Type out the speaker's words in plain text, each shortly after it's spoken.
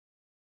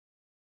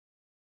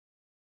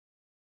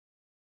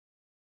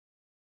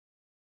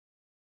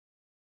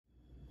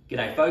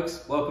G'day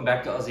folks, welcome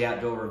back to Aussie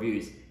Outdoor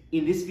Reviews.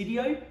 In this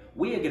video,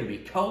 we are going to be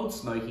cold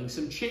smoking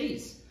some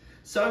cheese.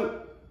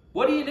 So,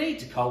 what do you need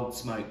to cold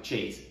smoke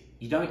cheese?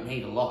 You don't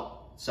need a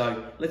lot.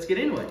 So, let's get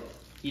into it.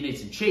 You need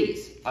some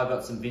cheese. I've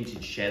got some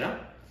vintage cheddar,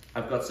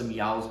 I've got some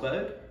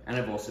Jarlsberg, and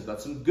I've also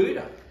got some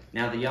Gouda.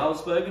 Now, the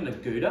Jarlsberg and the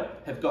Gouda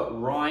have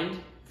got rind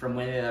from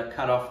when they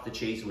cut off the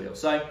cheese wheel.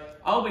 So,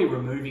 I'll be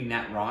removing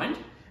that rind,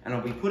 and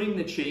I'll be putting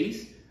the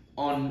cheese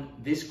on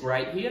this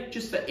grate here,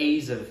 just for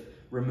ease of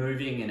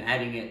removing and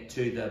adding it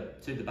to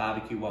the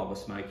barbecue while we're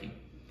smoking.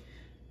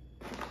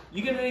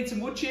 You're going to need some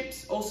wood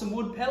chips or some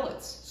wood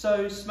pellets.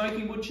 So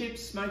smoking wood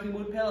chips, smoking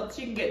wood pellets,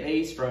 you can get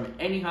these from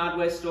any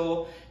hardware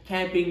store,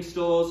 camping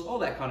stores, all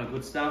that kind of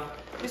good stuff.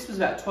 This was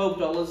about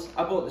 $12.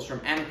 I bought this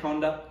from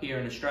Anaconda here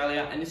in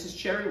Australia, and this is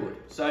cherry wood.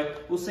 So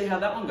we'll see how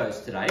that one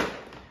goes today.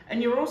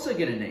 And you're also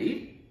going to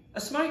need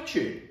a smoke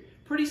tube.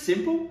 Pretty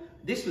simple.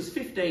 This was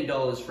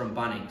 $15 from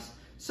Bunnings.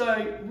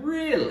 So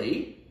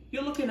really,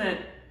 you're looking at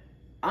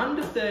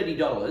under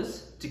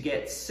 $30 to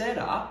get set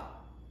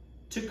up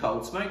to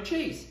cold smoke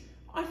cheese.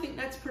 I think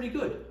that's pretty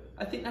good.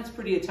 I think that's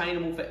pretty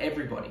attainable for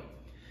everybody.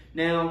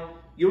 Now,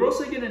 you're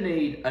also going to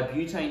need a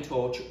butane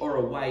torch or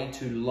a way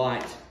to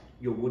light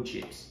your wood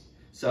chips.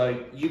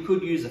 So you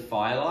could use a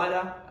fire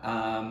lighter,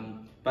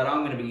 but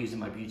I'm going to be using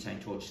my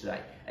butane torch today.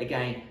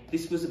 Again,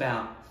 this was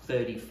about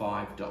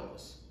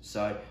 $35.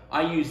 So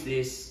I use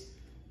this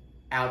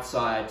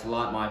outside to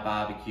light my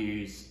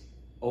barbecues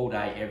all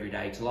day, every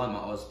day, to light my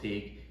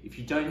Ozpig. If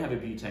you don't have a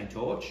butane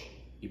torch,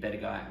 you better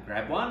go out and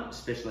grab one,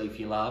 especially if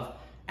you love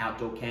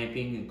outdoor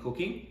camping and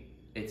cooking.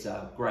 It's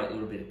a great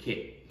little bit of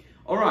kit.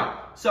 All right,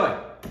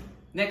 so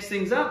next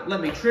things up,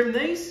 let me trim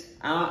these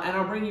and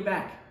I'll bring you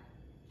back.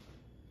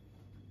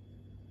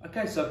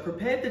 Okay, so I've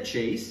prepared the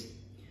cheese.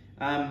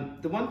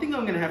 The one thing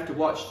I'm gonna have to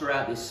watch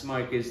throughout this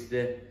smoke is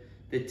the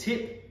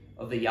tip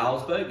of the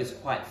Jarlsberg is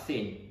quite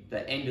thin,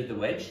 the end of the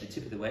wedge, the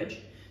tip of the wedge.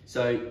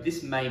 So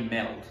this may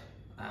melt.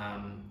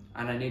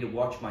 And I need to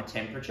watch my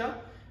temperature,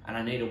 and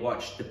I need to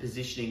watch the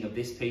positioning of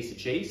this piece of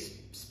cheese,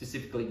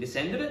 specifically this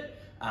end of it,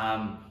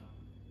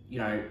 you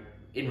know,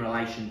 in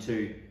relation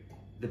to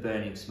the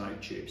burning smoke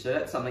tube. So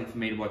that's something for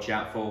me to watch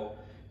out for.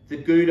 The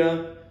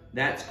Gouda,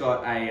 that's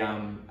got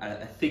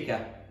a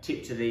thicker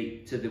tip to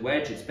the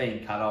wedge. It's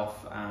been cut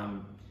off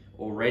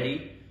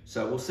already,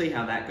 so we'll see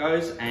how that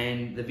goes.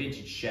 And the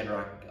vintage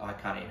cheddar I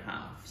cut in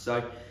half.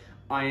 So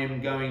I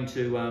am going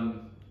to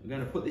I'm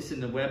going to put this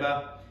in the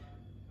Weber.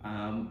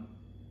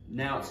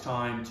 Now it's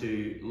time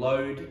to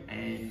load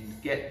and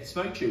get the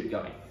smoke tube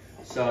going.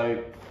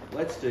 So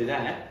let's do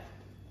that.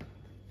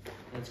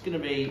 It's going to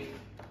be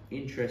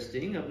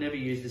interesting. I've never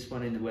used this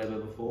one in the Weber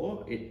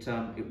before. It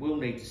will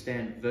need to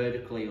stand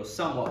vertically or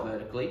somewhat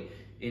vertically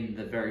in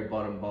the very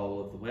bottom bowl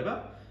of the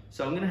Weber.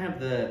 So I'm going to have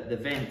the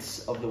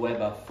vents of the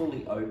Weber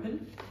fully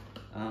open,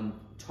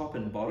 top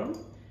and bottom,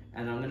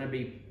 and I'm going to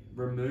be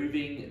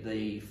removing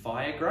the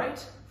fire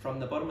grate from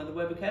the bottom of the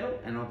Weber Kettle,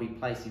 and I'll be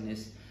placing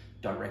this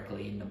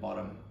directly in the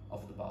bottom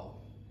of the bowl.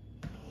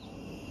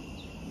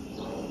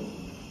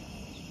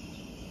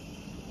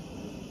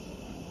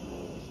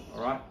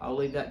 All right, I'll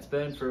leave that to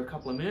burn for a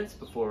couple of minutes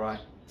before I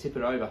tip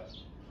it over.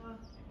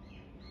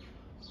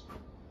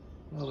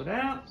 Roll it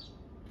out.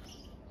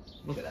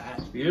 Look at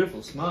that,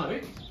 beautiful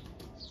smoke.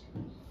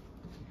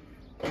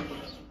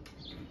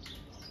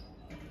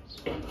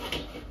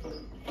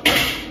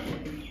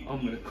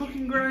 On with a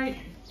cooking grate.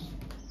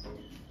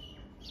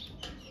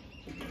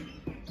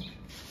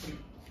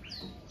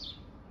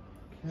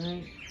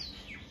 Okay.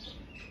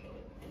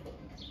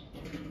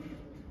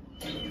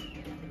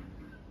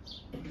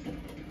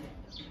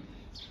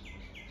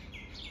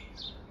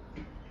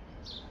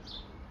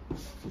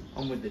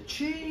 On with the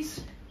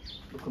cheese,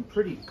 looking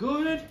pretty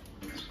good.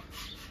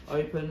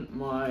 Open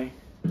my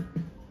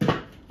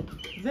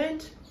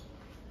vent,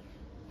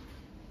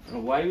 and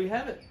away we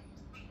have it.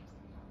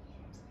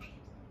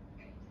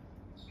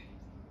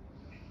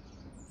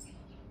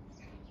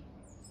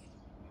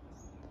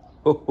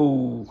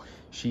 Oh,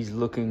 she's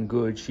looking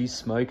good. She's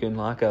smoking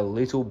like a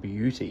little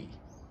beauty.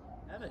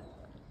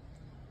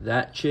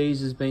 That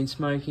cheese has been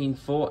smoking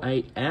for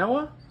an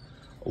hour.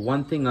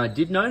 One thing I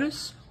did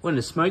notice, when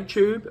the smoke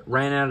tube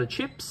ran out of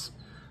chips,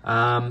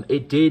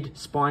 it did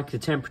spike the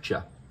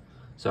temperature.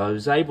 So I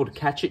was able to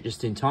catch it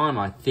just in time,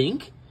 I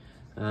think.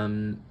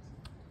 The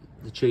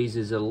cheese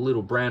is a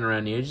little brown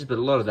around the edges, but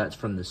a lot of that's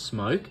from the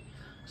smoke.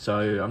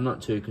 So I'm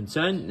not too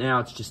concerned. Now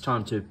it's just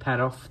time to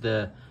pat off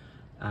the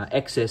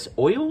excess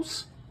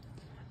oils,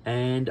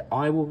 and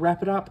I will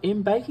wrap it up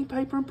in baking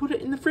paper and put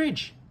it in the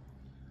fridge.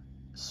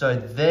 So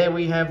there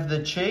we have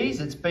the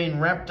cheese. It's been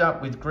wrapped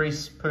up with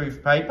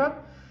grease-proof paper,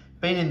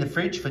 been in the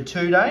fridge for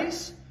 2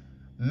 days.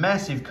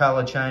 Massive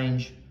colour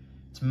change.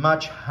 It's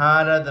much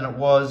harder than it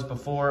was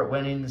before it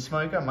went in the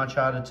smoker, much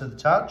harder to the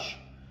touch.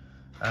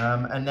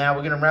 And now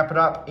we're going to wrap it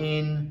up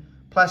in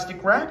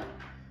plastic wrap,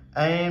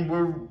 and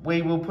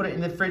we will put it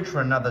in the fridge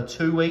for another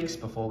 2 weeks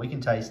before we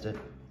can taste it.